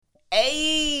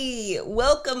Hey,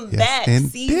 welcome back.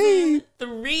 Indeed. Season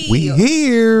 3. We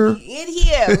here. In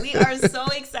here. We are so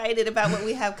excited about what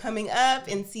we have coming up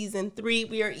in season 3.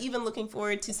 We are even looking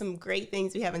forward to some great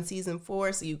things we have in season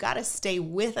 4. So you got to stay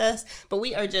with us. But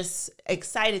we are just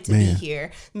excited to be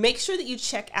here. Make sure that you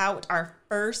check out our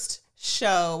first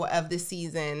show of the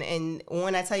season. And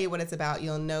when I tell you what it's about,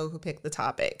 you'll know who picked the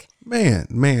topic. Man.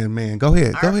 Go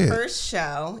ahead. Our first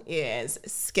show is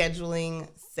scheduling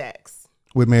sex.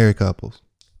 With married couples.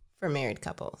 For married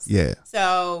couples. Yeah.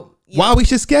 So why we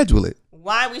should schedule it?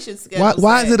 Why we should schedule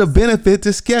Why sex. is it a benefit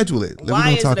to schedule it? We're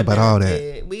going to talk about all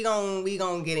that. We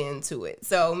gonna get into it.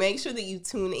 So make sure that you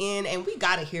tune in, and we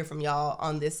got to hear from y'all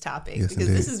on this topic, because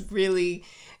indeed. This is really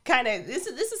kind of this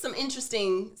is some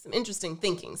interesting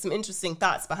thinking, some interesting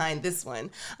thoughts behind this one.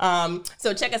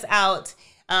 So check us out.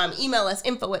 Email us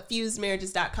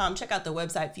info@fusedmarriages.com. Check out the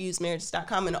website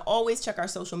fusedmarriages.com, and always check our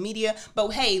social media. But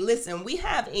hey, listen, we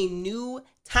have a new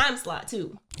time slot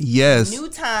too. Yes. New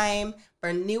time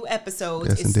for new episodes.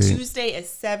 Yes, It's indeed. Tuesday at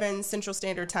 7 Central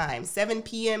Standard Time. 7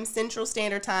 p.m. Central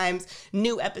Standard Times.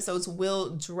 New episodes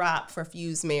will drop for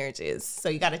Fused Marriages. So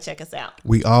you got to check us out.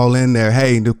 We all in there.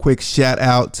 Hey, do a quick shout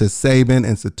out to Sabin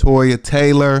and Satoria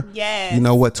Taylor. Yes. You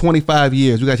know what? 25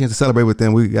 years. We got a chance to celebrate with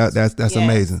them. That's Yes,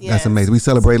 amazing. yes. That's amazing. We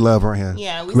celebrate love right here.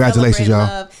 Yeah, we Congratulations,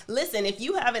 celebrate y'all. love. Listen, if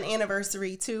you have an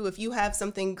anniversary too, if you have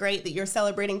something great that you're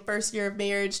celebrating, first year of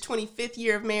marriage, 25th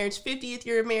year of marriage, 50th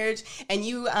year of marriage, and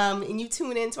you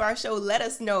tune into our show, let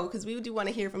us know, because we do want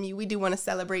to hear from you. We do want to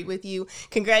celebrate with you.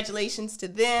 Congratulations to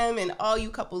them and all you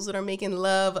couples that are making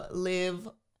love live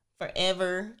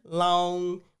forever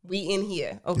long. We in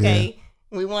here, okay?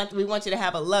 Yeah. We want you to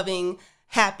have a loving,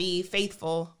 happy,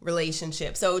 faithful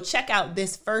relationship. So check out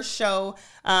this first show,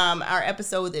 our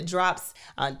episode that drops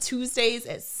on Tuesdays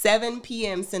at 7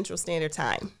 p.m. Central Standard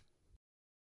Time.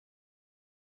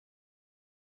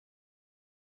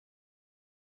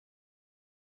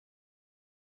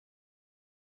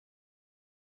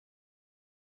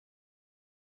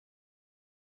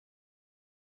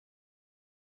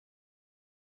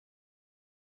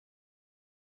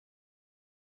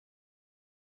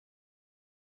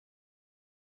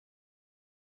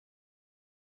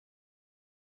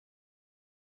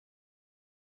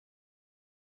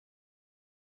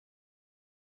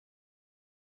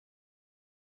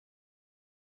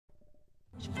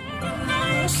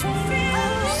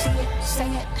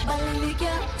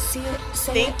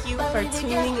 Thank you for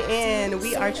tuning in.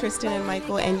 We are Tristan and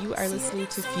Michael, and you are listening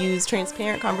to Fuse,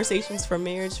 transparent conversations for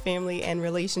marriage, family, and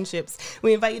relationships.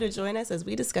 We invite you to join us as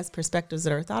we discuss perspectives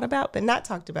that are thought about but not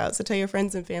talked about. So tell your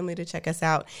friends and family to check us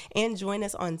out, and join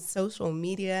us on social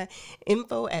media.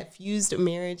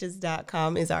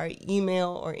 info@fusedmarriages.com is our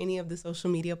email, or any of the social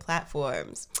media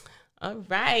platforms. All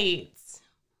right.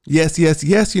 Yes.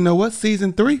 You know what?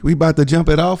 Season 3. We about to jump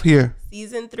it off here.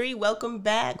 Season 3. Welcome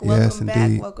back. Yes,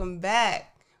 indeed. Welcome back.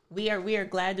 We are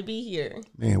glad to be here.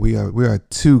 Man, we are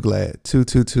too glad. Too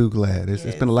glad.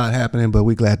 It's been a lot happening, but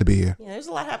we're glad to be here. Yeah, there's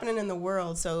a lot happening in the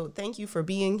world. So thank you for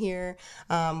being here.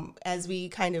 As we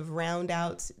kind of round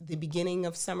out the beginning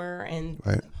of summer, and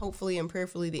hopefully and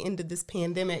prayerfully the end of this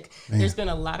pandemic, there's been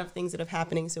a lot of things that are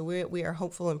happening. So we are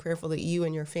hopeful and prayerful that you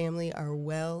and your family are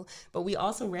well. But we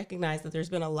also recognize that there's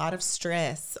been a lot of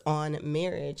stress on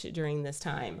marriage during this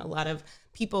time. A lot of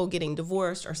people getting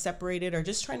divorced or separated, or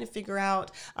just trying to figure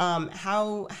out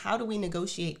how do we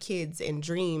negotiate kids and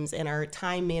dreams and our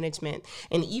time management,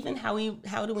 and even how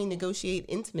do we negotiate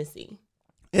intimacy.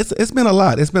 It's been a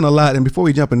lot. And before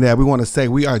we jump in there, we want to say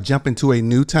we are jumping to a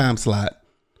new time slot,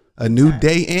 a new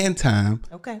day and time.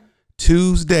 Okay.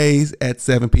 Tuesdays at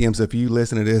 7 p.m. So if you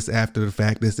listen to this after the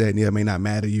fact, this, that, and the other may not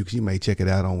matter to you, because you may check it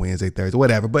out on Wednesday, Thursday,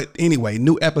 whatever. But anyway,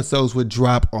 new episodes would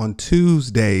drop on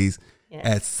Tuesdays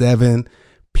at 7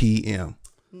 p.m.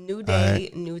 New day,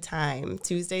 new time.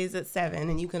 Tuesdays at 7,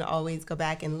 and you can always go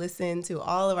back and listen to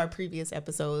all of our previous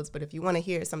episodes. But if you want to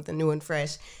hear something new and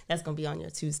fresh, that's going to be on your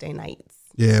Tuesday nights.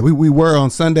 Yeah, we were on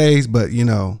Sundays, but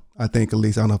I think, at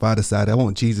least, I don't know if I decided I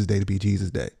want Jesus Day to be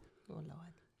Jesus Day. Oh, Lord.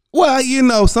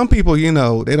 Well, some people,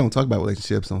 they don't talk about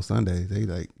relationships on Sundays. They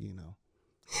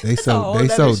they so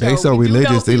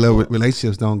religious. They love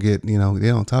relationships. Don't get, they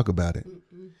don't talk about it.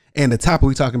 And the topic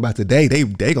we talking about today,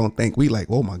 they gonna think we like,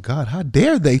 oh my God, how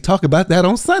dare they talk about that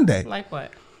on Sunday? Like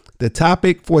what? The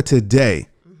topic for today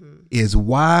is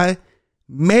why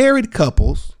married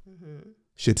couples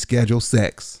should schedule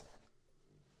sex.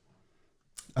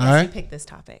 All right. You pick this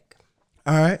topic.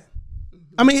 All right.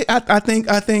 I mean,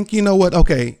 I think you know what?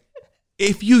 Okay,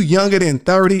 if you younger than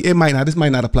 30, this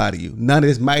might not apply to you. None of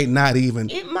this might not even.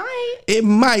 It might. It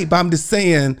might, but I'm just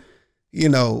saying,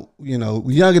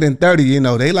 younger than 30,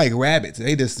 they like rabbits.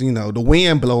 They just, the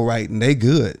wind blow right and they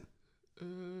good.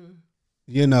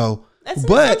 That's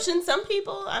an assumption. Some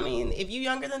people, if you're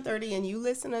younger than 30 and you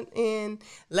listen in,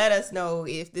 let us know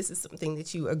if this is something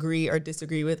that you agree or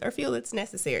disagree with or feel it's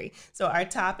necessary. So our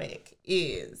topic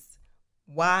is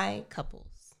why couples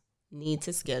need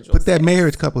to schedule But that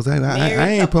marriage couples, I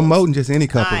ain't promoting just any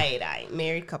couple.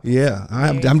 Married couples. Yeah,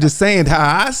 I'm just saying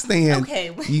how I stand.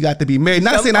 Okay. You got to be married.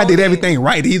 Not saying I did everything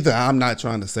right either. I'm not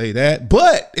trying to say that.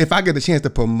 But if I get a chance to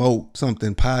promote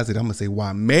something positive, I'm going to say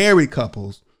why married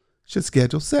couples should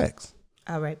schedule sex.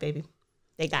 All right, baby.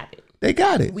 They got it. They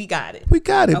got it. We got it. We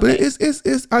got it. Okay. But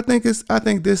I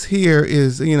think this here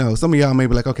is, some of y'all may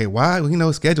be like, okay, why,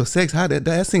 schedule sex? How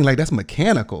that seems like that's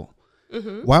mechanical.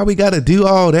 Mm-hmm. Why we got to do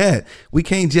all that? We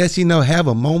can't just, have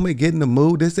a moment, get in the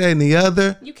mood, this, that, and the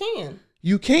other. You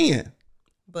can.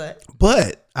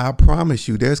 But I promise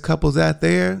you, there's couples out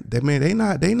there that, man, they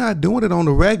not doing it on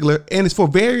the regular, and it's for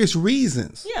various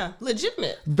reasons. Yeah,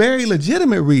 legitimate. Very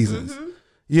legitimate reasons. Mm-hmm.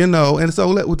 And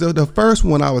so the first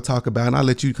one I would talk about, and I'll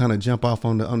let you kind of jump off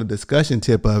on the discussion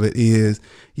tip of it, is,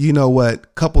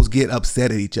 what, couples get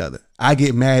upset at each other. I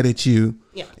get mad at you.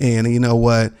 Yeah. And you know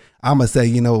what? I'm going to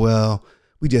say, well,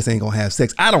 we just ain't going to have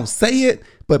sex. I don't say it,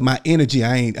 but my energy,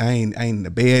 I ain't in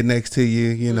the bed next to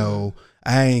you,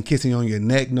 I ain't kissing you on your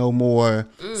neck no more.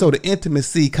 So the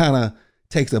intimacy kind of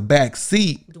takes a back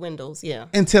seat. Dwindles, yeah.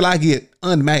 Until I get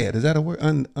unmad. Is that a word?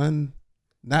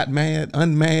 Not mad,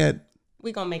 unmad.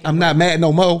 We gonna make it I'm not mad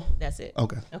no more. That's it.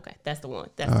 Okay. That's the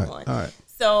one. That's the one. All right.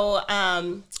 So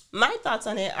my thoughts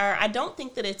on it are, I don't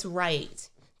think that it's right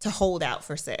to hold out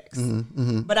for sex.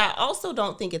 But I also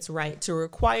don't think it's right to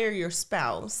require your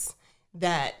spouse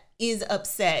that is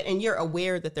upset and you're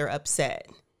aware that they're upset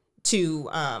to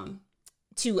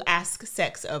ask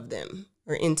sex of them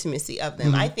or intimacy of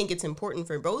them. I think it's important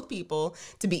for both people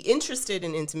to be interested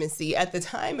in intimacy at the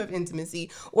time of intimacy,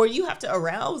 or you have to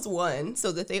arouse one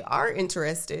so that they are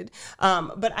interested.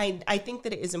 But I think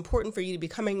that it is important for you to be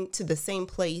coming to the same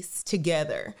place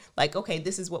together. Like, okay,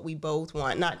 this is what we both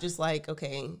want, not just like,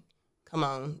 okay, come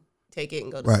on, take it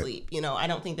and go to sleep. I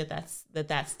don't think that's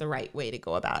the right way to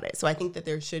go about it. So I think that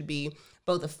there should be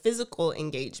both a physical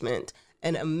engagement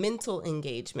and a mental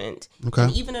engagement,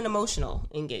 and even an emotional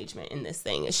engagement in this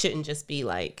thing. It shouldn't just be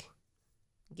like,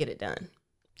 get it done.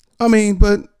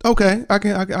 But okay, I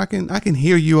can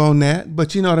hear you on that.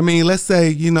 But you know what I mean? Let's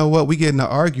say, we get in an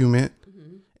argument,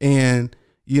 and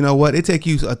it take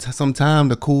you some time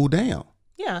to cool down.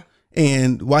 Yeah.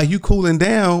 And while you cooling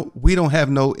down, we don't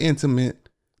have no intimate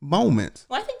moments.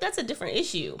 Well, I think that's a different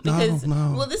issue because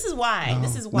well, this is why.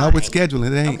 Not with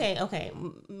scheduling, it ain't. Okay.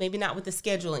 Maybe not with the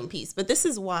scheduling piece, but this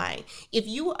is why. If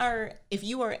you are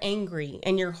angry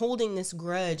and you're holding this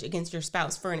grudge against your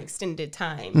spouse for an extended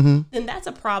time, then that's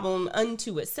a problem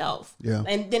unto itself. Yeah.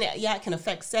 And then it can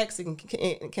affect sex.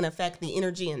 It can affect the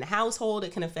energy in the household.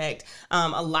 It can affect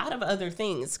a lot of other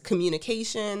things,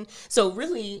 communication. So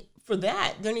really, for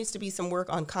that, there needs to be some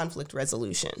work on conflict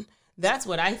resolution. That's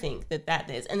what I think that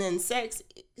is. And then sex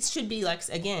should be, like,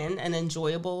 again, an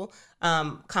enjoyable,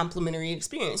 complimentary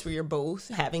experience where you're both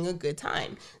having a good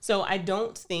time. So I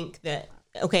don't think that,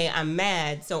 okay, I'm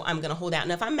mad, so I'm going to hold out.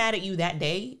 And if I'm mad at you that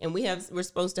day and we're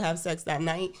supposed to have sex that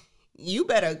night, you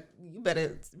better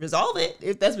resolve it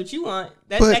if that's what you want.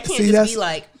 That can't just be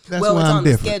like, well, it's on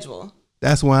the schedule.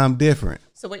 That's why I'm different.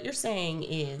 So what you're saying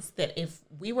is that if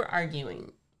we were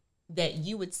arguing, that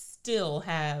you would still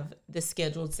have the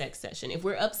scheduled sex session. If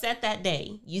we're upset that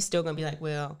day, you still gonna be like,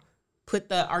 well, put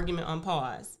the argument on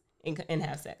pause and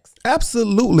have sex.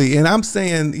 Absolutely. And I'm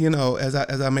saying, as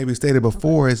I maybe stated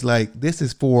before, it's like, this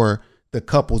is for the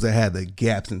couples that have the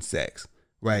gaps in sex,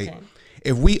 right? Okay.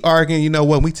 If we arguing,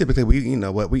 we typically,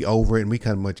 we over it and we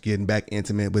kind of much getting back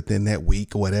intimate within that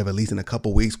week or whatever, at least in a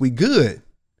couple weeks, we good.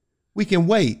 We can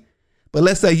wait. But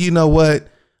let's say, I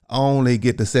only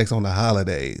get the sex on the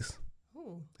holidays.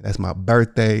 That's my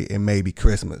birthday and maybe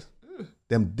Christmas.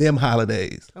 Them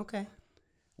holidays. Okay.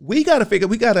 We got to figure,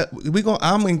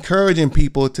 I'm encouraging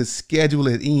people to schedule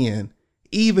it in,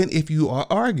 even if you are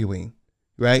arguing,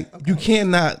 right? Okay. You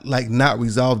cannot not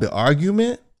resolve the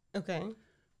argument. Okay.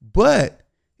 But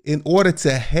in order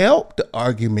to help the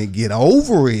argument get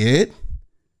over it,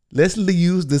 let's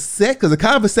use the sex, because the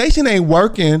conversation ain't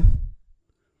working.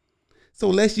 So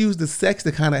let's use the sex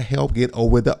to kind of help get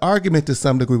over the argument to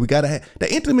some degree. We got to have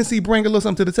the intimacy, bring a little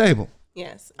something to the table.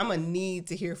 Yes. I'm going to need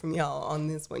to hear from y'all on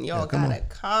this one. Y'all got to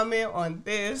comment on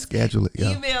this. Schedule it.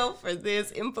 Yeah. Email for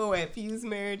this,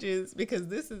 info@FuseMarriages, because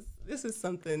this is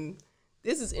something,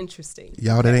 this is interesting.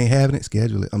 Y'all that ain't having it,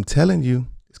 schedule it. I'm telling you.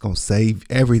 It's gonna save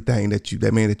everything that you've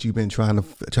been trying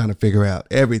to figure out.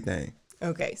 Everything.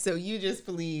 Okay, so you just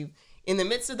believe in the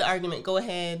midst of the argument, go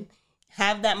ahead,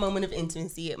 have that moment of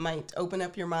intimacy. It might open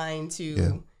up your mind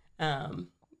to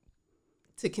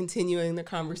continuing the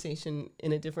conversation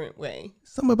in a different way.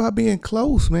 Something about being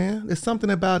close, man. There's something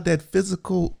about that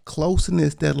physical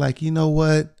closeness that, like, you know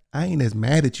what? I ain't as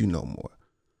mad at you no more.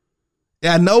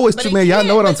 Yeah, I know it's true, man. Y'all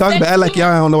know what I'm talking about. Like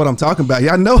y'all don't know what I'm talking about.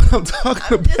 Y'all know what I'm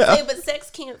talking about. Just saying, but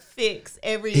sex can't fix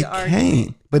every argument. It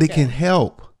can't, but it can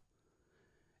help.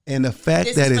 And the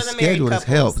fact that it's scheduled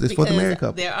helps. It's for the married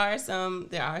couple. There are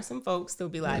some folks that'll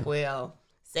be like, well,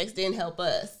 sex didn't help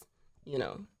us, you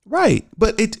know. Right.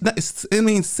 But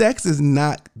sex is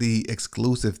not the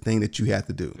exclusive thing that you have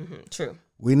to do. Mm-hmm. True.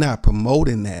 We're not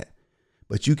promoting that.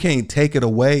 But you can't take it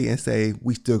away and say,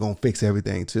 we still going to fix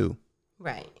everything too.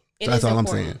 Right. So that's all I'm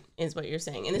saying. Is what you're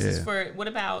saying. And this is for, what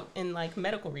about in like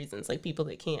medical reasons, like people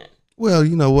that can't? Well,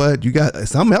 you know what? You got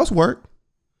something else work.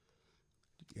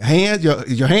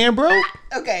 Your hand broke?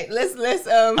 Okay, let's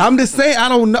I'm just saying, I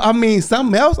don't know. I mean,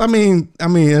 something else. I mean,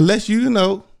 unless you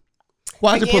know,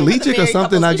 quadriplegic or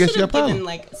something, I guess you're probably given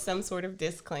like some sort of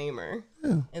disclaimer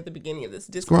at the beginning of this.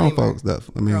 Disclaimer. Grown folks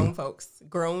stuff.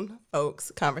 Grown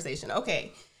folks conversation.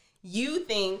 Okay, you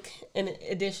think, and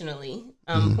additionally,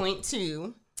 point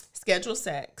 2, schedule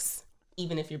sex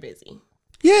even if you're busy.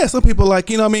 Yeah, some people like,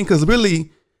 you know what I mean? Because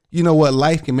really, you know what?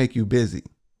 Life can make you busy.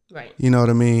 Right. You know what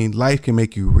I mean? Life can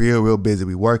make you real busy.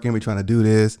 We working, we trying to do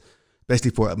this,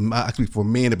 especially for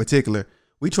men in particular.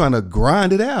 We trying to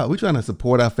grind it out. We trying to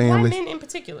support our families. Why men in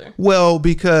particular? Well,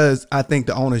 because I think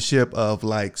the ownership of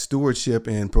like stewardship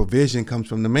and provision comes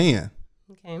from the man.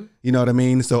 Okay. You know what I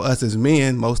mean? So us as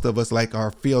men, most of us like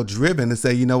are feel driven to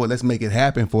say, you know what, let's make it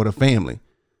happen for the family.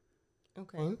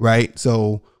 Okay. Right?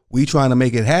 So we trying to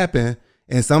make it happen.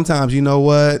 And sometimes, you know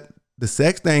what, the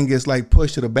sex thing gets like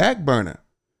pushed to the back burner.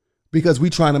 Because we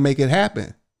trying to make it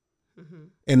happen. Mm-hmm.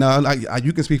 And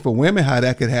you can speak for women how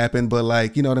that could happen, but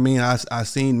like, you know what I mean? I've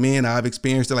seen men, I've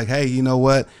experienced it like, hey, you know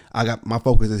what? I got my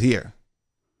focus is here.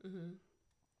 Mm-hmm.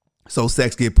 So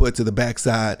sex get put to the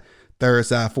backside, third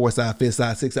side, fourth side, fifth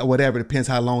side, sixth side, whatever. Depends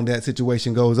how long that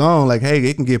situation goes on. Like, hey,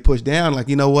 it can get pushed down. Like,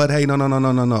 you know what? Hey,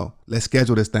 no. Let's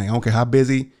schedule this thing. I don't care how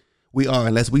busy we are.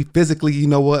 Unless we physically, you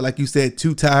know what? Like you said,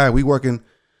 too tired. We working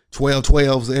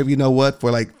 12s every, you know what,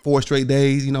 for like 4 straight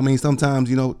days. You know what I mean? Sometimes,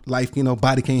 you know, life, you know,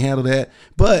 body can't handle that.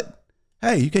 But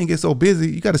hey, you can't get so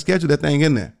busy. You got to schedule that thing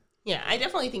in there. Yeah, I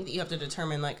definitely think that you have to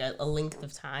determine like a length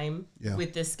of time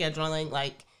with this scheduling.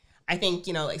 Like, I think,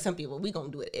 you know, like some people, we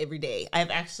going to do it every day. I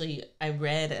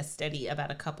read a study about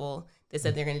a couple that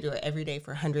said they're going to do it every day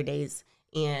for 100 days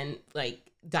and like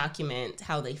document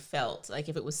how they felt, like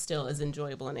if it was still as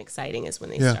enjoyable and exciting as when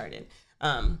they started.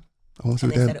 I want to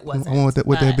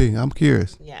what that be. I'm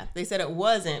curious. Yeah, they said it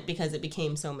wasn't because it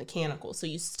became so mechanical. So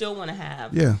you still want to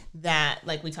have that,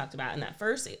 like we talked about in that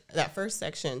first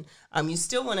section. You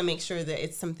still want to make sure that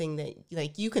it's something that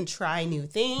like you can try new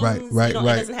things. Right. It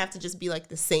doesn't have to just be like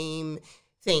the same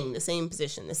thing, the same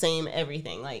position, the same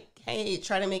everything. Like, hey,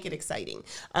 try to make it exciting.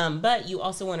 But you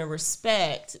also want to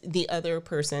respect the other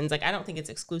person's. Like, I don't think it's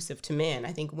exclusive to men.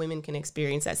 I think women can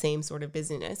experience that same sort of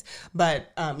busyness.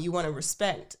 But you want to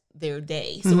respect their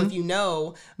day. So if you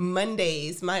know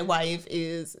Mondays, my wife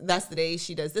that's the day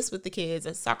she does this with the kids,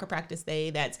 that's soccer practice day,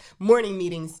 that's morning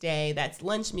meetings day, that's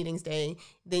lunch meetings day,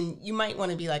 then you might want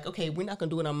to be like, okay, we're not going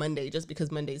to do it on Monday just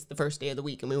because Monday's the first day of the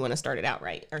week and we want to start it out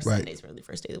right. Or Sunday's really the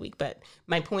first day of the week. But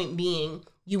my point being,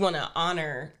 you want to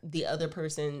honor the other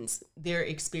person's, their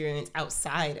experience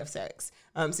outside of sex.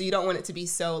 So you don't want it to be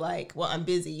so like, well, I'm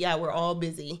busy. Yeah, we're all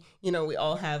busy. You know, we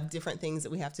all have different things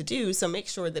that we have to do. So make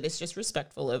sure that it's just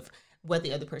respectful of what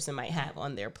the other person might have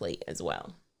on their plate as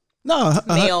well. No,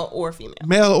 male or female.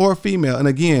 Male or female. And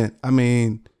again, I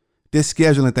mean, this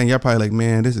scheduling thing, y'all probably like,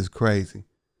 man, this is crazy.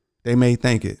 They may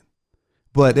think it.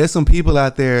 But there's some people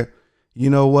out there, you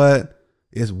know what?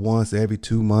 It's once every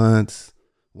 2 months,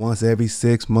 once every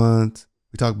 6 months.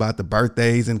 We talk about the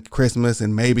birthdays and Christmas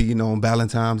and maybe, you know, on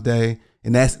Valentine's Day.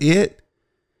 And that's it.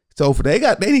 So they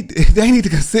need to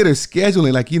consider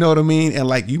scheduling, like, you know what I mean? And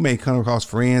like, you may come across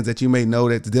friends that you may know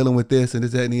that's dealing with this and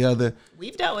this, that, and the other.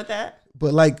 We've dealt with that.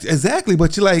 But like, exactly.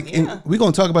 But you're like, and we're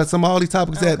going to talk about some of all these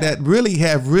topics that really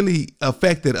have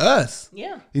affected us.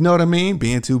 Yeah. You know what I mean?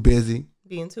 Being too busy.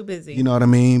 You know what I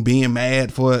mean? Being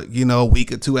mad for, you know, a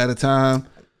week or 2 at a time.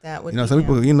 That would, you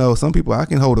know, some people I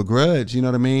can hold a grudge, you know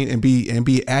what I mean? And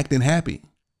be acting happy.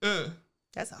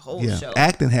 That's a whole show.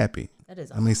 Acting happy. That is.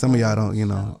 I mean, some of y'all don't, you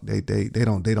know, they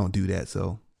don't do that.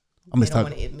 So I'm just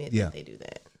want to admit that they do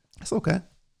that. That's okay.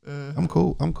 I'm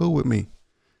cool with me.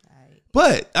 Right.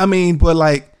 But I mean,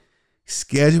 like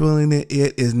scheduling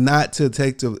it is not to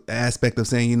take the aspect of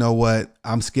saying, you know what,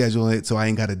 I'm scheduling it so I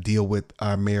ain't got to deal with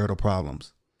our marital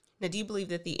problems. Now, do you believe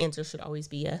that the answer should always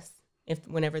be yes,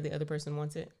 whenever the other person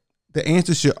wants it? The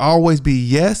answer should always be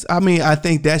yes. I mean, I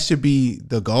think that should be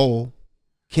the goal.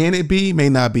 Can it be? May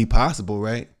not be possible,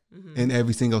 right? Mm-hmm. In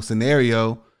every single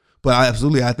scenario. But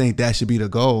I think that should be the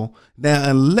goal. Now,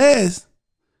 unless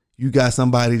you got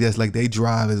somebody that's like, they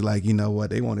drive is like, you know what,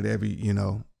 they want it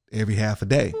every half a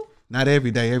day. Not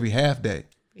every day, every half day.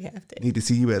 We have to. Need to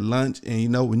see you at lunch. And, you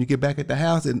know, when you get back at the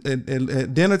house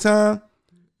at dinner time,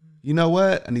 you know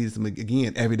what? I need some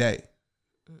again every day.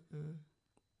 Mm-mm.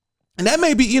 And that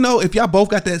may be, you know, if y'all both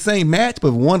got that same match,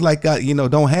 but one like got, you know,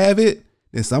 don't have it,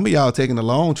 then some of y'all taking a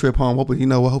long trip home, hoping, you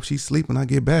know, I hope she's sleeping when I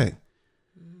get back.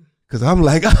 Because I'm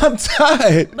like, I'm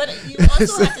tired. But you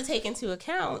also have to take into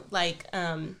account, like,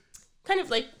 kind of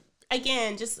like,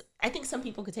 again, just, I think some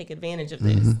people could take advantage of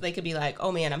this. Mm-hmm. They could be like,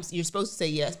 oh man, you're supposed to say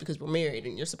yes because we're married,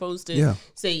 and you're supposed to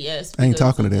say yes. I ain't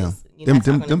talking to them.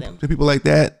 Them people like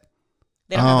that.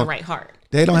 They don't have the right heart.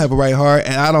 They don't have a right heart.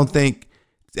 And I don't think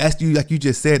that's like you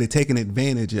just said, it taken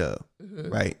advantage of. Mm-hmm.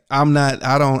 Right.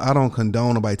 I don't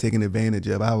condone nobody taking advantage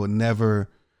of. I would never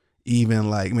even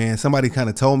like, man, somebody kind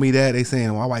of told me that. They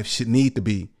saying my wife should need to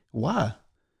be. Why?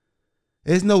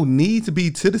 There's no need to be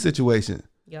to the situation.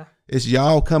 Yeah. It's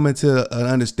y'all coming to an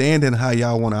understanding how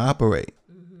y'all want to operate.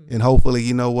 Mm-hmm. And hopefully,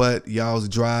 you know what, y'all's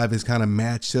drive is kind of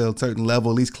matched to a certain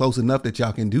level, at least close enough that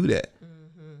y'all can do that.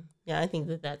 Mm-hmm. Yeah, I think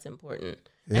that's important.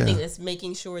 Yeah. I think that's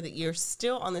making sure that you're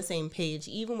still on the same page,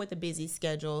 even with a busy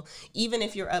schedule. Even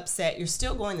if you're upset, you're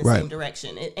still going the same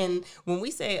direction. And when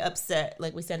we say upset,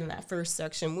 like we said in that first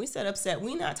section, we said upset,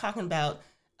 we're not talking about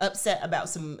upset about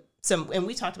some, and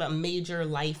we talked about major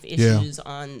life issues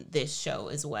on this show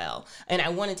as well. And I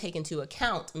want to take into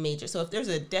account major. So if there's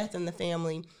a death in the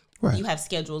family, you have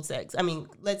scheduled sex. I mean,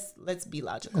 let's be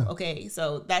logical. Okay,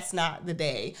 so that's not the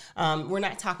day. We're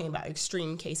not talking about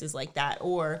extreme cases like that,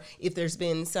 or if there's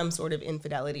been some sort of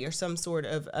infidelity or some sort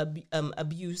of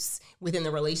abuse within the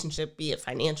relationship, be it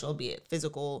financial, be it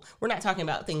physical. We're not talking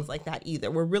about things like that either.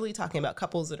 We're really talking about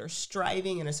couples that are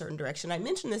striving in a certain direction. I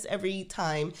mention this every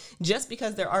time just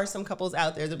because there are some couples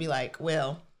out there that'll be like,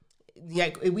 well, yeah,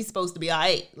 we supposed to be all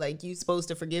right. Like, you supposed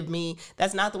to forgive me.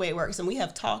 That's not the way it works. And we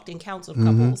have talked and counseled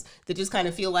couples that just kind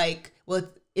of feel like, well,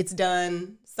 it's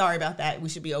done. Sorry about that. We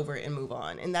should be over it and move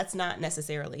on. And that's not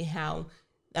necessarily how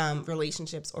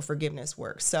relationships or forgiveness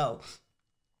works. So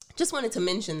just wanted to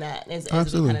mention that as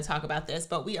we kind of talk about this.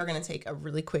 But we are going to take a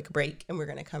really quick break, and we're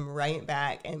going to come right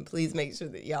back. And please make sure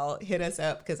that y'all hit us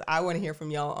up, because I want to hear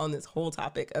from y'all on this whole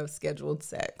topic of scheduled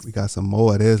sex. We got some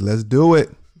more of this. Let's do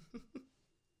it.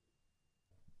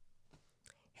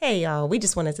 Hey, y'all, we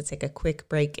just wanted to take a quick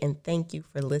break and thank you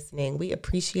for listening. We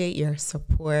appreciate your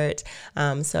support.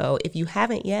 So if you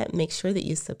haven't yet, make sure that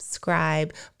you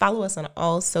subscribe, follow us on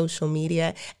all social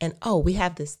media. And we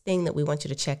have this thing that we want you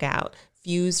to check out,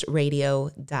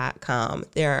 FusedRadio.com.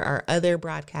 There are other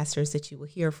broadcasters that you will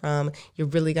hear from. You're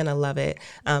really going to love it.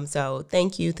 So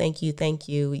thank you.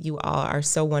 You all are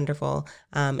so wonderful.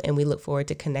 And we look forward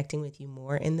to connecting with you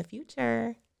more in the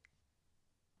future.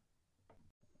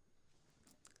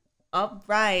 All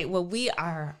right. Well, we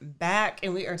are back,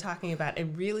 and we are talking about a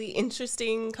really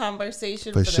interesting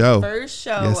conversation for the first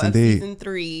show of season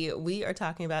 3. We are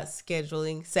talking about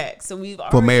scheduling sex. So we've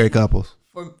already, for married couples.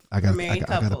 I got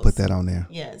to put that on there.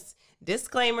 Yes.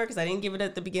 Disclaimer, because I didn't give it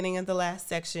at the beginning of the last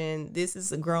section. This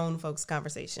is a grown folks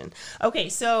conversation. Okay,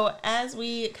 so as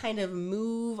we kind of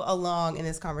move along in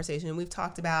this conversation, we've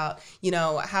talked about, you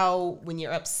know, how when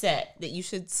you're upset that you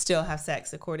should still have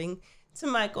sex according to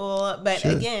Michael. But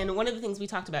again, one of the things we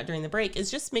talked about during the break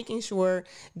is just making sure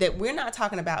that we're not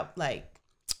talking about like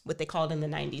what they called in the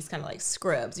 90s, kind of like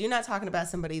scrubs. You're not talking about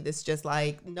somebody that's just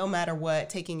like, no matter what,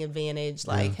 taking advantage,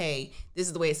 like, hey, this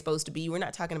is the way it's supposed to be. We're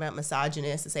not talking about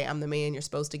misogynists to say, I'm the man, you're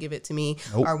supposed to give it to me.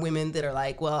 Nope. Or women that are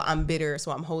like, well, I'm bitter,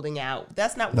 so I'm holding out.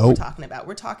 That's not what we're talking about.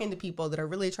 We're talking to people that are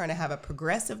really trying to have a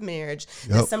progressive marriage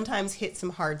that sometimes hits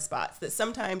some hard spots, that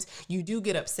sometimes you do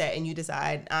get upset and you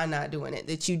decide, I'm not doing it.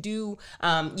 That you do,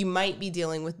 you might be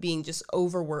dealing with being just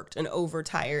overworked and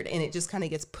overtired, and it just kind of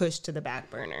gets pushed to the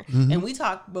back burner. Mm-hmm. And we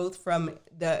talk both from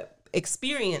the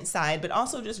experience side, but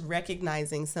also just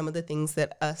recognizing some of the things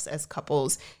that us as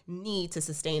couples need to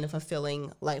sustain a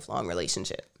fulfilling lifelong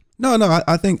relationship. No,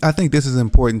 I think this is an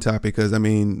important topic, because I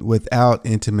mean, without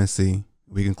intimacy,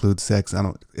 we include sex.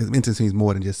 Intimacy is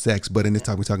more than just sex, but in this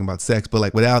talk we're talking about sex. But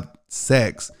like, without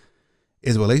sex,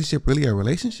 is a relationship really a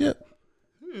relationship?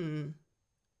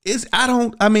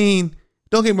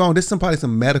 Don't get me wrong, there's probably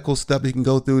some medical stuff you can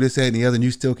go through, this, that, and the other, and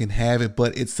you still can have it,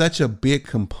 but it's such a big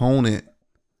component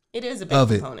It is a big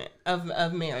component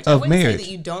of marriage. I wouldn't say that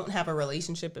you don't have a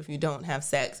relationship if you don't have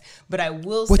sex, but I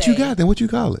will say... What you got then? What you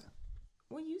call it?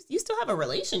 Well, you still have a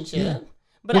relationship. Yeah.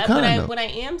 But what I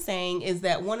am saying is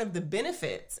that one of the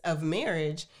benefits of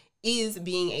marriage is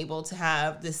being able to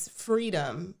have this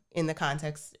freedom in the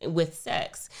context with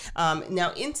sex.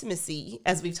 Now, intimacy,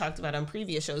 as we've talked about on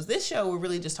previous shows, this show, we're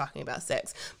really just talking about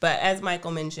sex. But as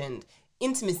Michael mentioned,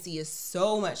 intimacy is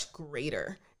so much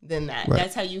greater than that. Right.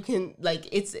 That's how you can,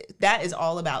 like, that is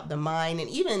all about the mind, and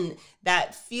even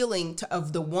that feeling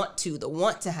of the want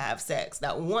to have sex,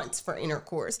 that want for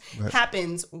intercourse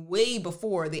happens way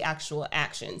before the actual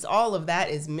actions. All of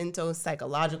that is mental,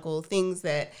 psychological things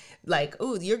that, like,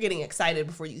 oh, you're getting excited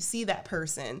before you see that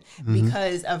person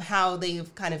because of how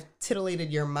they've kind of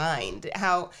titillated your mind,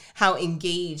 how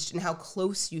engaged and how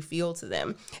close you feel to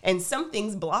them. And some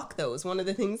things block those. One of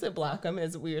the things that block them,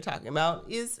 as we were talking about,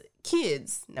 is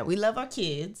kids. Now, we love our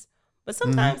kids, but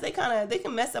sometimes they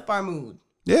can mess up our mood.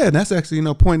 Yeah, and that's actually,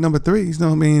 point number 3. You know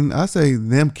what I mean? I say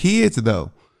them kids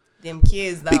though. Them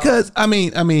kids though. Because I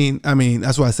mean,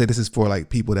 that's why I say this is for like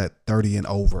people that 30 and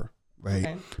over, right?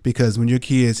 Okay. Because when you're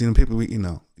kids, people,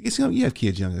 you have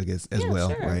kids young, I guess, as well,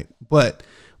 sure. Right? But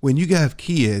when you have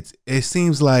kids, it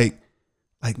seems like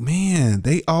man,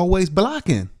 they always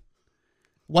blocking.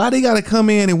 Why they got to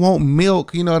come in and want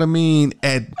milk, you know what I mean,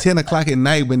 at 10 o'clock at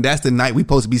night when that's the night we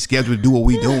supposed to be scheduled to do what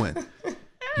we doing?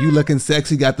 You looking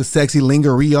sexy, got the sexy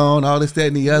lingerie on, all this, that,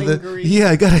 and the other. Lingerie.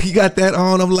 Yeah, you got that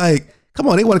on. I'm like, come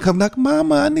on, they want to come back.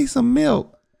 Mama, I need some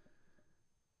milk.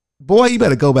 Boy, you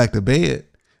better go back to bed.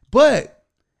 But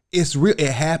it's real.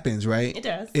 It happens, right? It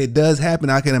does. It does happen.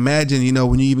 I can imagine,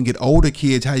 when you even get older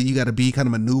kids, how you got to be kind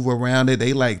of maneuver around it.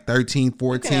 They like 13,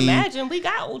 14. You can imagine. We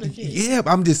got older kids. Yeah,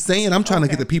 I'm just saying. I'm trying to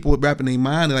get the people wrapping their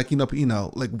mind, like,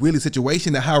 like really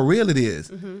situation that how real it is,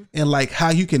 and like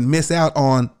how you can miss out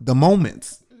on the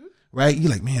moments, right?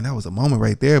 You're like, man, that was a moment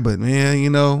right there, but man,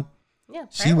 yeah,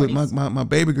 she was my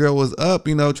baby girl was up,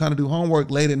 trying to do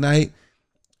homework late at night.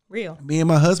 Real. Me and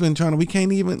my husband we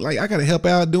can't even, I got to help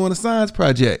out doing a science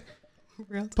project.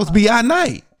 Real supposed to be at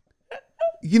night.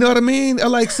 You know what I mean?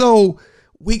 So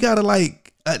we got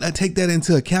to take that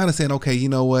into account and saying, okay, you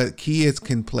know what? Kids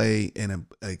can play in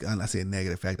I say a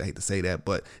negative fact. I hate to say that,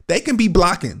 but they can be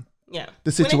blocking. Yeah.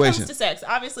 The situation. When it comes to sex,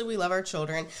 obviously we love our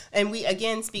children, and we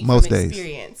again speak from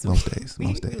experience. Most days.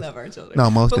 We love our children.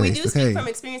 No, most days. But we do speak from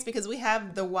experience because we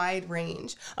have the wide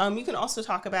range. You can also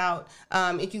talk about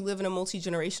if you live in a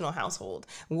multi-generational household,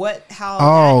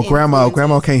 how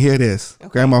grandma can't hear this. Okay.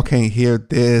 Grandma can't hear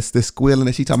this squealing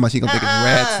that she talking about. She gonna think it's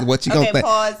rats. What you gonna think?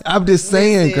 Pause. I'm just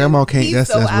saying, grandma can't. He's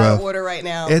that's out rough. Of order right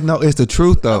now. It's the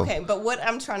truth though. Okay, but what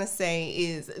I'm trying to say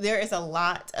is there is a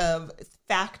lot of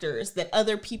factors that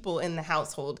other people in the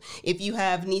household, if you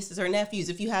have nieces or nephews,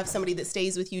 if you have somebody that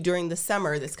stays with you during the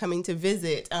summer that's coming to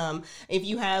visit, if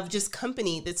you have just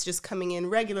company that's just coming in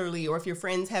regularly, or if your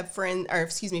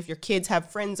if your kids have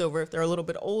friends over, if they're a little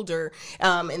bit older,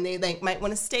 and they might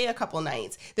want to stay a couple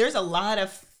nights, there's a lot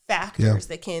of factors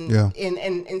that can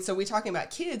and so we're talking about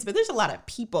kids, but there's a lot of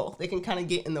people that can kind of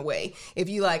get in the way. If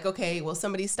you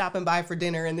somebody's stopping by for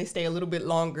dinner and they stay a little bit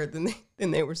longer than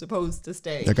they were supposed to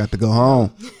stay, they got to go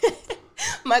home.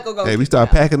 Michael, go. Hey, we start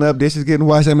packing up, dishes getting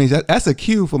washed. I mean, that's a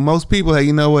cue for most people. Hey,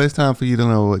 you know what? It's time for you to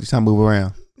know what. It's time to move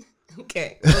around.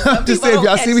 Okay. I'm just saying, if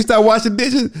y'all see me start washing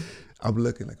dishes, I'm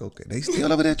looking like, okay, they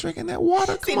still over there drinking that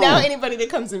water. Now anybody that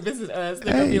comes and visits us,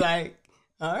 they're gonna be like,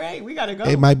 all right, we gotta go.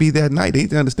 It might be that night. They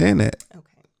need to understand that. Okay.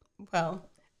 Well,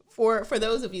 for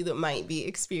those of you that might be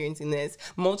experiencing this,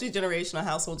 multi-generational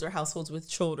households are households with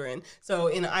children. So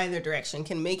in either direction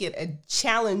can make it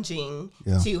challenging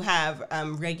to have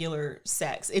regular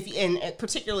sex.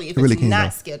 Particularly if it's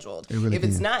not scheduled. If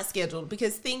it's not scheduled,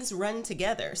 because things run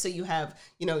together. So you have,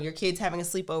 your kids having a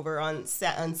sleepover on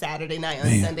Saturday night.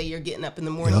 On Sunday, you're getting up in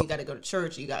the morning. You got to go to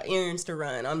church. You got errands to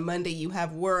run. On Monday, you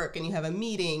have work and you have a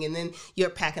meeting, and then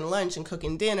you're packing lunch and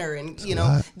cooking dinner. And,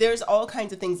 there's all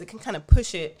kinds of things that can kind of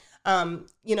push it,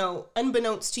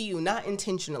 unbeknownst to you, not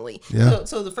intentionally. Yeah.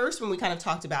 So the first one we kind of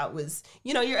talked about was,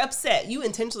 you're upset. You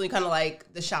intentionally kind of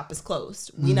like, the shop is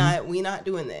closed. We not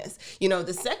doing this.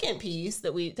 The second piece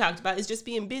that we talked about is just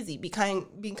being busy,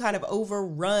 being kind of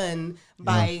overrun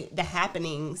by the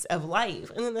happenings of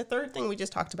life. And then the third thing we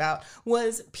just talked about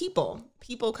was people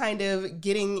kind of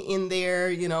getting in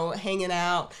there, hanging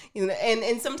out,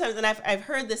 and sometimes, and I've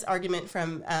heard this argument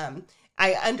from,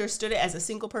 I understood it as a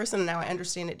single person, and now I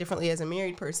understand it differently as a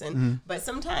married person. But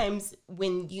sometimes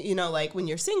when when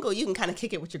you're single, you can kind of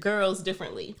kick it with your girls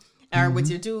differently, or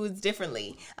with your dudes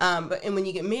differently. And when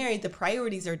you get married, the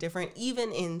priorities are different,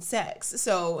 even in sex.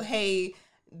 So, hey,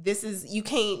 you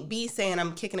can't be saying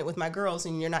I'm kicking it with my girls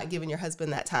and you're not giving your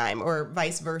husband that time, or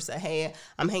vice versa. Hey,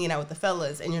 I'm hanging out with the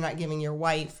fellas and you're not giving your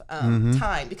wife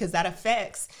time, because that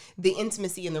affects the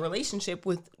intimacy in the relationship,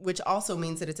 which also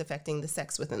means that it's affecting the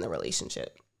sex within the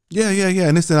relationship. Yeah.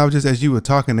 And listen, I was just, as you were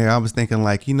talking there, I was thinking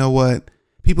like, you know what?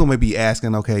 People may be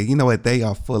asking, okay, you know what? They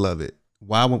are full of it.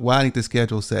 Why I need to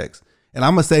schedule sex? And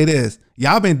I'm going to say this.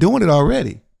 Y'all been doing it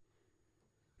already.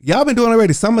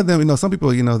 Some of them, some people,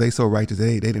 they so righteous.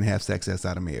 They didn't have sex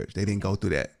outside of marriage. They didn't go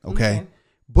through that. Okay.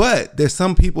 But there's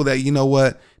some people that, you know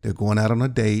what? They're going out on the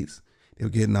dates. They're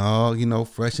getting all,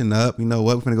 freshen up. You know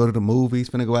what? We're going to go to the movies.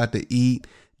 We're going to go out to eat.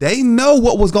 They know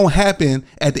what was going to happen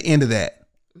at the end of that.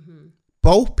 Mm-hmm.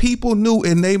 Both people knew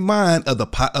in their mind of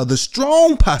the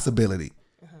strong possibility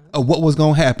of what was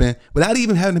going to happen without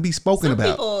even having to be spoken about.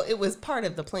 Some people, it was part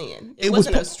of the plan. It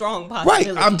wasn't a strong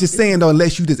possibility. Right. I'm just saying, though,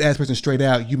 unless you just ask the person straight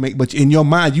out, but in your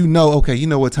mind, okay, you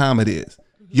know what time it is.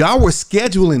 Mm-hmm. Y'all were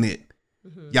scheduling it.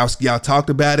 Mm-hmm. Y'all talked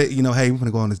about it. Hey, we're going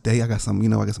to go on this date. I got some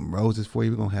roses for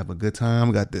you. We're going to have a good time.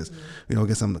 We got this,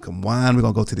 get something to come wine. We're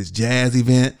going to go to this jazz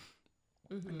event.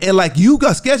 Mm-hmm. And like you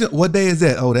got scheduled. What day is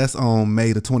that? Oh, that's on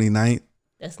May the 29th.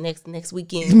 That's next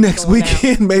weekend. Next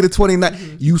weekend, May the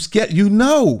 29th.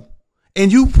 Mm-hmm.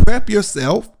 And you prep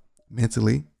yourself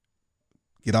mentally,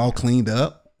 get all cleaned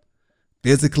up,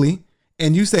 physically,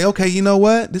 and you say, okay, you know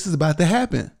what? This is about to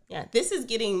happen. Yeah, this is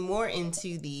getting more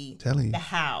into the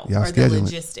how or the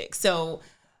logistics. So,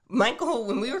 Michael,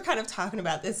 when we were kind of talking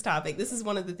about this topic, this is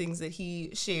one of the things that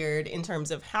he shared in terms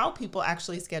of how people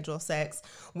actually schedule sex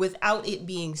without it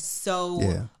being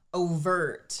so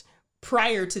overt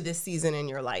prior to this season in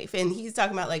your life. And he's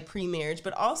talking about like pre-marriage,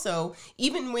 but also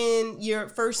even when you're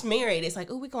first married, it's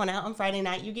like, oh, we're going out on Friday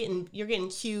night. You're getting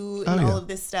cute and all of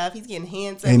this stuff. He's getting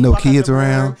handsome. Ain't no kids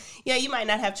around. Yeah, you might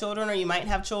not have children, or you might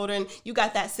have children. You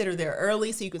got that sitter there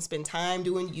early so you can spend time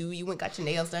doing you. You went got your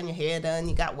nails done, your hair done,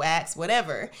 you got wax,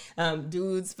 whatever.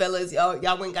 Dudes, fellas,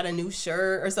 y'all went got a new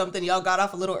shirt or something. Y'all got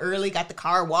off a little early, got the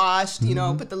car washed,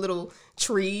 put the little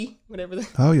tree, whatever.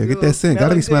 Get that scent.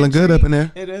 Gotta be smelling good up in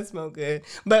there. It does smell good.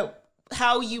 But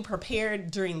how you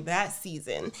prepared during that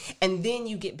season, and then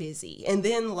you get busy, and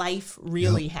then life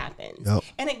really happens,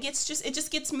 and it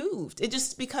just gets moved. It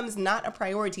just becomes not a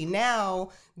priority.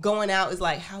 Now going out is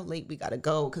like, how late we gotta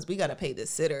go because we gotta pay this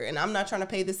sitter, and I'm not trying to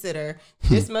pay the sitter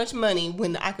this much money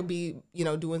when I could be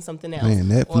doing something else. Man,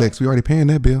 Netflix, we already paying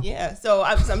that bill. Yeah, so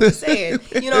I'm just saying,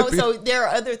 so there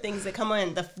are other things that come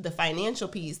in, the financial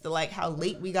piece, the like how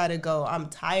late we gotta go. I'm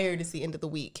tired, it's the end of the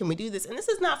week, can we do this? And this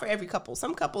is not for every couple.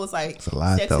 Some couples like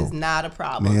sex is not a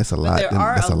problem. Man, it's a lot. But there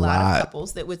are a lot of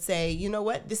couples that would say, you know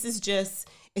what, this is just,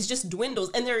 it just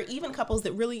dwindles. And there are even couples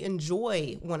that really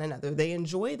enjoy one another. They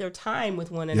enjoy their time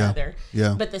with one another.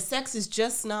 Yeah. But the sex is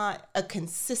just not a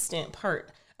consistent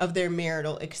part of their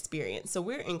marital experience. So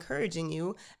we're encouraging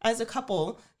you as a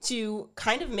couple to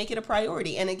kind of make it a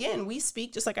priority. And again, we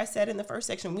speak, just like I said in the first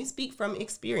section, we speak from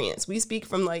experience. We speak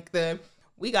from like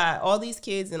we got all these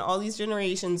kids and all these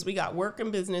generations. We got work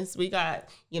and business. We got,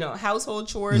 household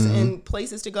chores and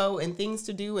places to go and things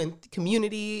to do and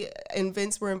community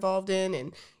events we're involved in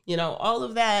and, all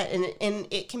of that. And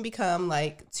it can become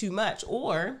like too much.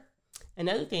 Or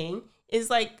another thing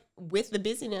is like with the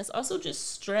busyness, also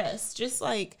just stress, just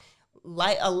like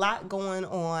a lot going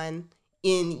on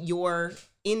in your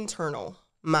internal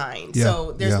mind.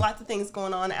 So there's lots of things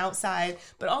going on outside,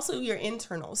 but also your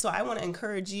internal. So I want to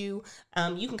encourage you.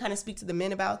 You can kind of speak to the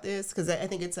men about this because I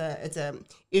think it's a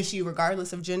issue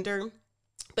regardless of gender.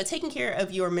 But taking care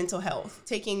of your mental health,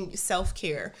 taking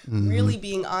self-care, really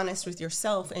being honest with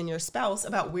yourself and your spouse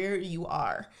about where you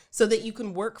are, so that you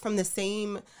can work from the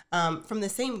same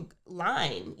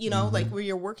line, like where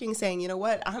you're working, saying, you know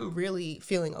what, I'm really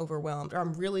feeling overwhelmed, or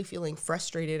I'm really feeling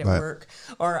frustrated at work,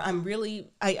 or I'm really,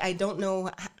 I don't know,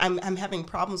 I'm having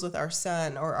problems with our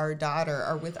son or our daughter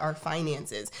or with our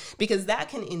finances, because that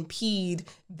can impede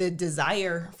the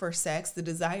desire for sex, the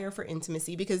desire for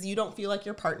intimacy, because you don't feel like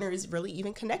your partner is really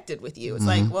even connected with you. It's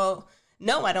like, well,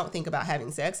 no, I don't think about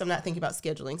having sex. I'm not thinking about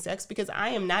scheduling sex because I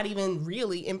am not even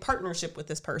really in partnership with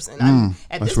this person.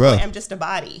 At this point, I'm just a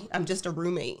body. I'm just a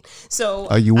roommate. So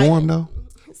are you warm though?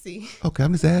 See, okay,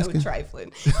 I'm just asking. I'm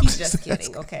trifling. He's just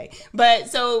kidding. Okay, but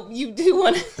so you do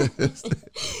want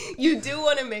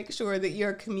to make sure that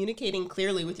you're communicating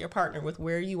clearly with your partner with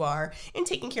where you are and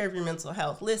taking care of your mental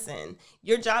health. Listen,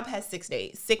 your job has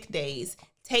sick days.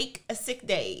 Take a sick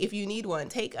day if you need one.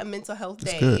 Take a mental health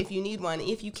day if you need one,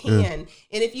 if you can. And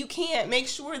if you can't, make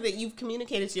sure that you've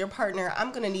communicated to your partner,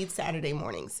 I'm going to need Saturday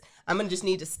mornings. I'm going to just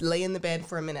need to lay in the bed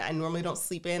for a minute. I normally don't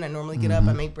sleep in. I normally get up,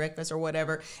 I make breakfast or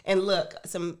whatever. And look,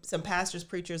 some pastors,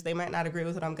 preachers, they might not agree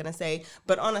with what I'm going to say.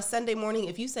 But on a Sunday morning,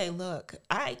 if you say, look,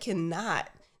 I cannot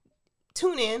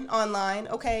tune in online,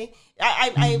 okay?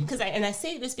 I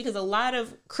say this because a lot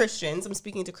of Christians, I'm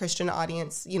speaking to Christian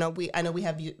audience, you know, I know we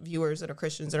have viewers that are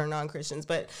Christians that are non-Christians,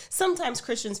 but sometimes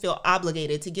Christians feel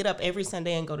obligated to get up every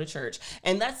Sunday and go to church.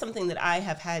 And that's something that I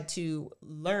have had to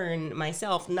learn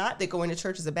myself. Not that going to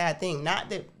church is a bad thing, not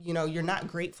that, you know, you're not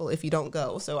grateful if you don't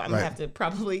go. So I'm gonna have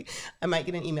to I might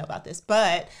get an email about this,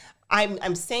 but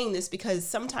I'm saying this because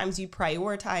sometimes you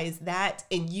prioritize that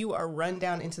and you are run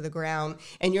down into the ground,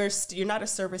 and you're not a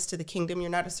service to the kingdom. You're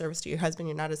not a service to your husband.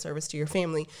 You're not a service to your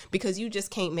family because you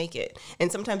just can't make it. And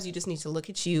sometimes you just need to look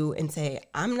at you and say,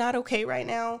 I'm not okay right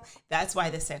now. That's why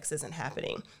the sex isn't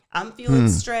happening. I'm feeling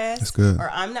stressed, or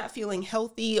I'm not feeling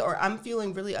healthy, or I'm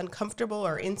feeling really uncomfortable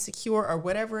or insecure or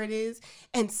whatever it is.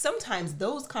 And sometimes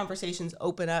those conversations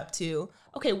open up to,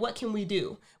 okay, what can we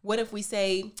do? What if we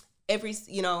say, every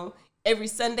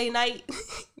Sunday night,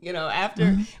 you know,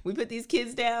 after we put these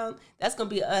kids down, that's going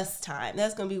to be us time.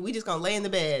 That's going to be, we just going to lay in the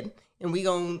bed and we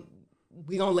going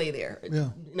to lay there. Yeah.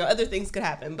 You know, other things could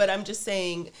happen, but I'm just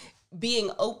saying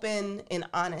being open and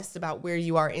honest about where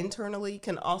you are internally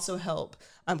can also help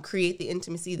create the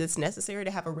intimacy that's necessary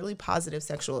to have a really positive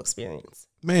sexual experience.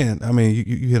 Man, I mean,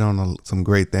 you hit on some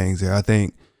great things there.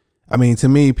 I mean, to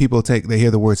me, people they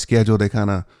hear the word schedule, they kind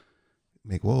of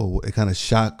make, whoa, it kind of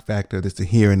shock factor just to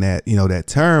hearing that, you know, that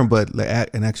term. But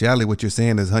in actuality, what you're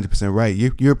saying is 100% right.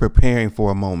 You're preparing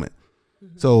for a moment.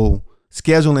 So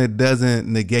scheduling it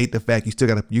doesn't negate the fact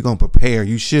you're going to prepare.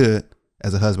 You should,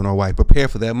 as a husband or wife, prepare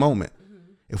for that moment.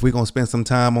 If we're going to spend some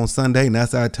time on Sunday and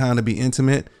that's our time to be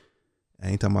intimate, I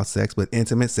ain't talking about sex, but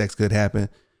intimate sex could happen.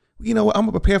 You know what? I'm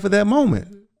going to prepare for that moment.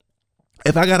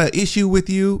 If I got an issue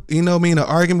with you, you know what I mean, an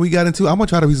argument we got into, I'm going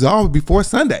to try to resolve it before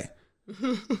Sunday.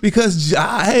 Because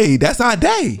hey, that's our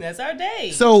day. That's our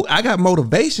day. So I got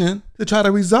motivation to try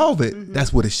to resolve it.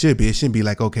 That's what it should be. It shouldn't be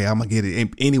like, okay, I'm gonna get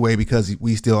it anyway because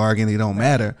we still arguing. It don't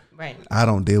matter. Right. I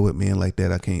don't deal with men like that.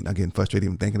 I'm getting frustrated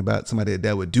even thinking about somebody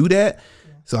that would do that.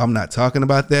 Yeah. So I'm not talking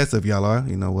about that. So if y'all are,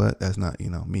 you know what? That's not, you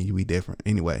know, me. We different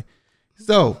anyway.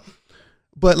 So,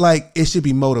 but like it should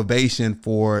be motivation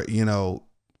for, you know,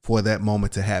 for that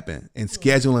moment to happen. And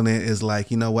scheduling it is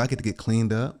like, you know what, I get to get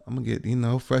cleaned up. I'm gonna get, you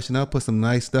know, freshen up, put some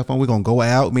nice stuff on. We're gonna go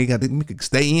out. We could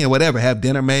stay in, whatever, have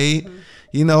dinner made.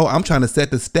 You know, I'm trying to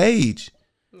set the stage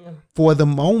for the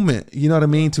moment. You know what I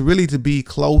mean? To be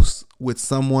close with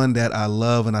someone that I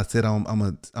love, and I said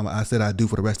I said I do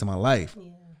for the rest of my life. Yeah.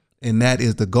 And that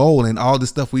is the goal. And all the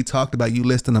stuff we talked about, you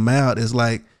listing them out, is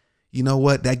like, you know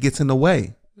what, that gets in the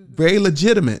way. Very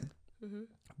legitimate.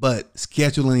 But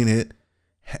scheduling it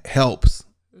helps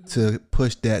to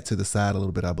push that to the side a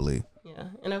little bit, I believe. Yeah.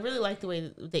 And I really like the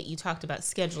way that you talked about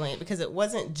scheduling it, because it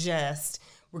wasn't just,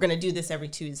 we're going to do this every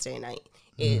Tuesday night.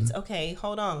 It's okay,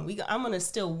 hold on. I'm going to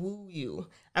still woo you.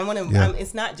 I want to,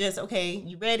 it's not just, okay,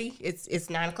 you ready? It's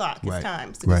 9:00. It's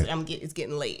time. So it's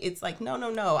getting late. It's like,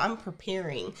 no. I'm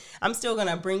preparing. I'm still going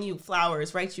to bring you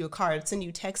flowers, write you a card, send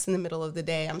you texts in the middle of the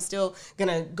day. I'm still going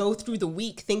to go through the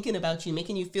week thinking about you,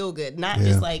 making you feel good. Not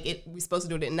just like we're supposed to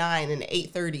do it at 9 and at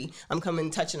 8:30, I'm coming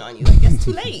touching on you. Like, that's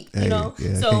too late, you know?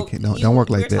 Yeah, so don't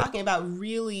work like that. We're talking about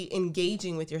really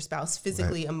engaging with your spouse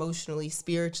physically, emotionally,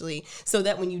 spiritually, so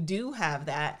that when you do have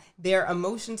that, their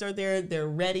emotions are there, they're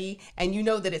ready, and you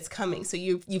know that it's coming. So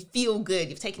you feel good.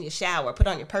 You've taken your shower, put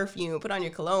on your perfume, put on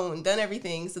your cologne, done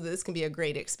everything so that this can be a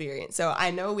great experience. So I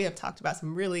know we have talked about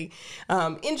some really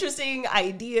interesting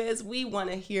ideas. We want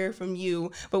to hear from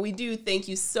you, but we do thank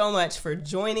you so much for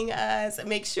joining us.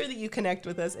 Make sure that you connect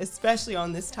with us, especially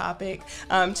on this topic.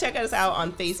 Check us out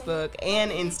on Facebook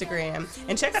and Instagram,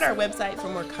 and check out our website for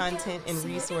more content and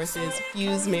resources,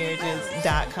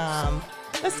 fusemarriages.com.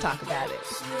 Let's talk about it.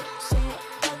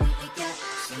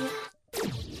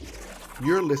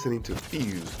 You're listening to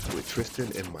Fused with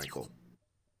Tristan and Michael.